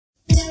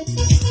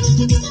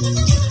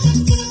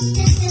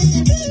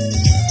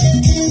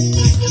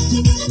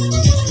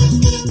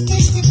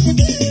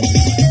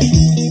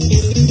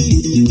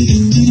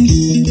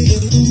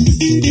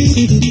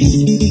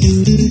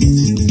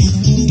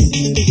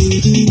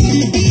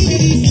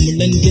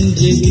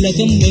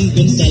உலகம்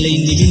எங்கும் தலை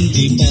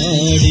நிமிந்து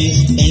பாடு,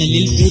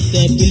 தணலில்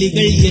பூத்த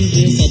புலிகள்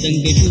என்று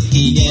சதங்கை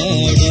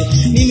தூக்கியாடு.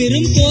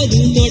 நிமிரும் போது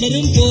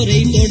தொடரும் போரை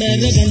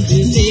தொடர வந்து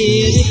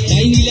சேரு,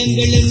 தாய்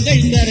நிலங்கள்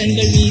எங்கள்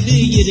கரங்கள் மீது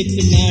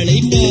இருக்கும் நாளை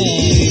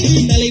பாரு.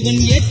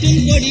 தலைவன்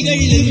ஏற்றும்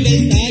கொடிகள்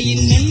எங்கள்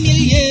தாயின்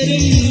மண்ணில்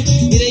ஏறும்,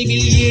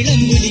 விரைவில்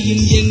ஈழம்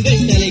முடியும்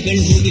எங்கள்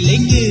தலைகள் முகிலை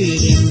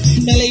கேறும்.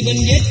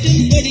 தலைவன்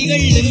ஏற்றும்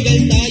கொடிகள்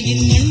எங்கள்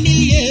தாயின்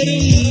மண்ணில்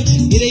ஏறும்,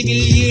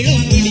 விரைவில்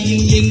ஈழம்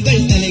முடியும்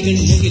எங்கள்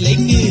தலைகள் முகிலை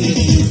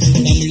கேறும்.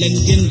 தமிழன்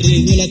என்று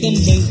உலகம்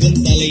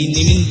எங்கும் தலை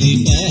நிமிந்து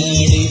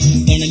பாடு,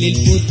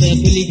 கனலில் பூத்த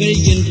புலிகள்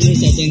என்று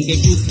சதங்கை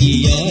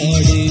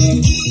தூக்கியாடு.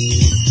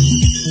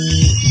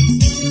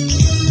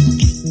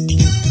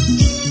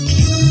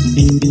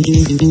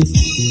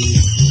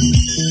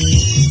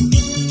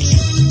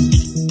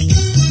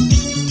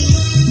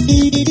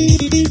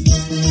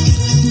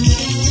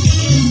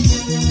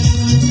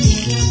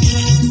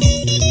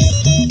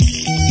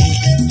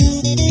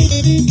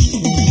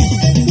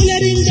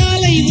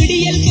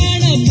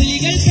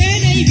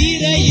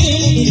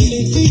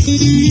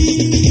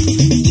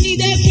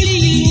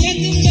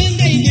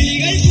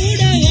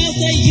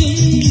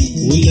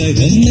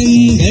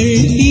 உலகங்கள்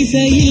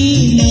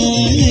திசையில்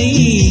நாளை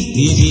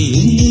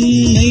திரியும்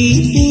உன்னை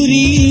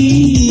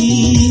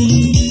புரியும்,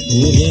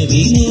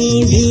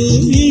 உறவினோடு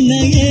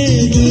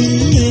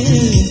இணையதுள்ள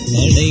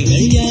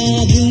படைகள்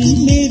யாவும்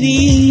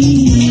நெறியும்.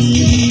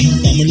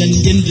 தமிழன்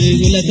என்று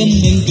உலகம்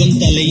எங்கும்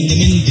தலை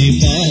நிமிந்து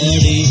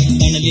பாடு,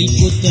 கனலில்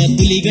பூத்த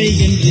புலிகள்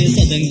என்று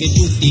சதங்கை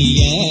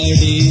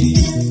தூக்கியாடு.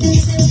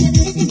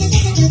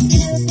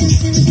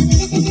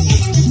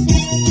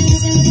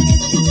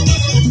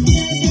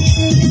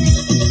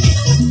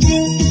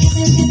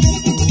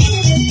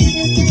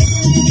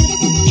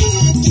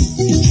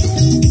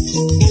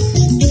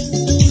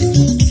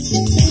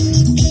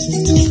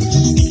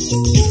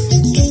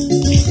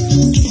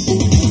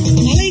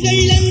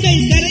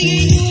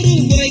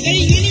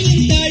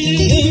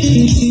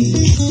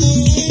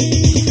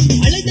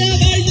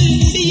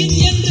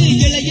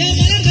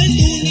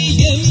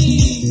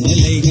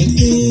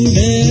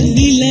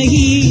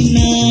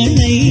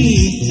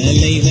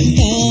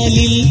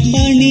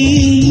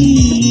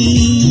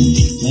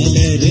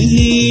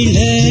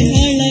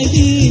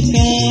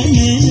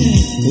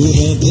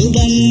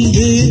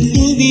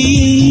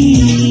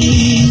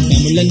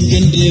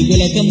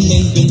 உலகம்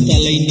எங்கும்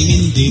தலை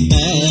நிமிந்து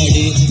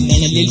பாடு,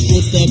 கனலில்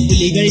பூத்த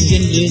புலிகள்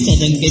என்று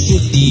சதங்கை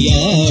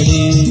தூக்கியாடு.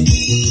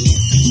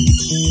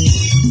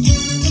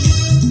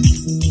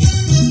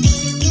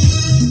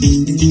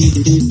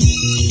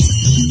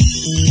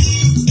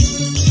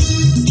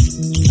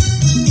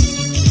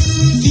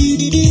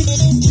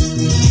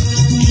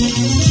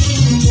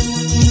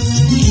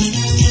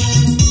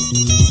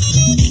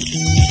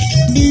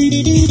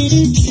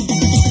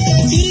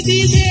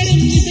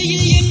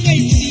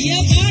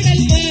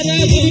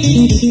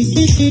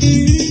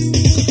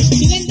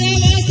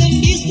 சுகந்தவாசம்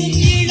வீசும்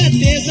ஈழ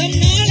தேசம்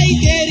நாளை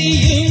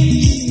தெரியும்,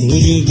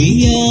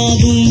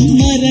 உருவியாகும்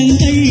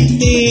மரங்கள்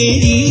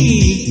தேடி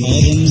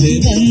மறந்து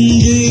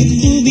வந்து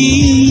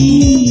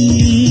குவியும்,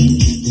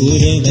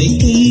 உறவை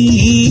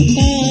குன்னி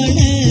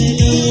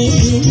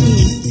பாடலோடு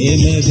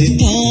எமது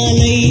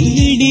காலை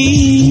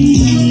விடியும்.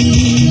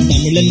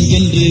 தமிழன்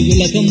என்று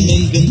உலகம்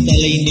எங்கும்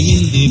தலை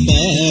நிமிந்து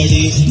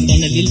பாடு,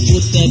 கனலில்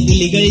பூத்த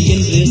புலிகள்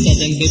என்று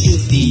சதங்கை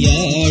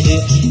தூக்கியாடு.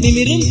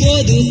 நிமிரும்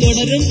போது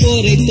தொடரும்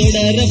போரை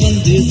தொடர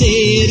வந்து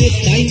சேரு,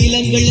 தாய்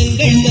நிலங்கள்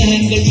எங்கள்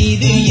கரங்கள்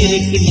மீது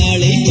இருக்கு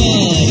நாளை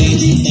பாரு.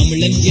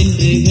 தமிழன்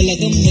என்று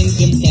உலகம்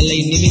எங்கும் தலை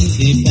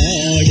நிமிந்து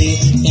பாடு,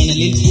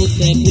 கனலில்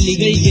பூத்த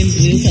புலிகள்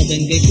என்று சதங்கை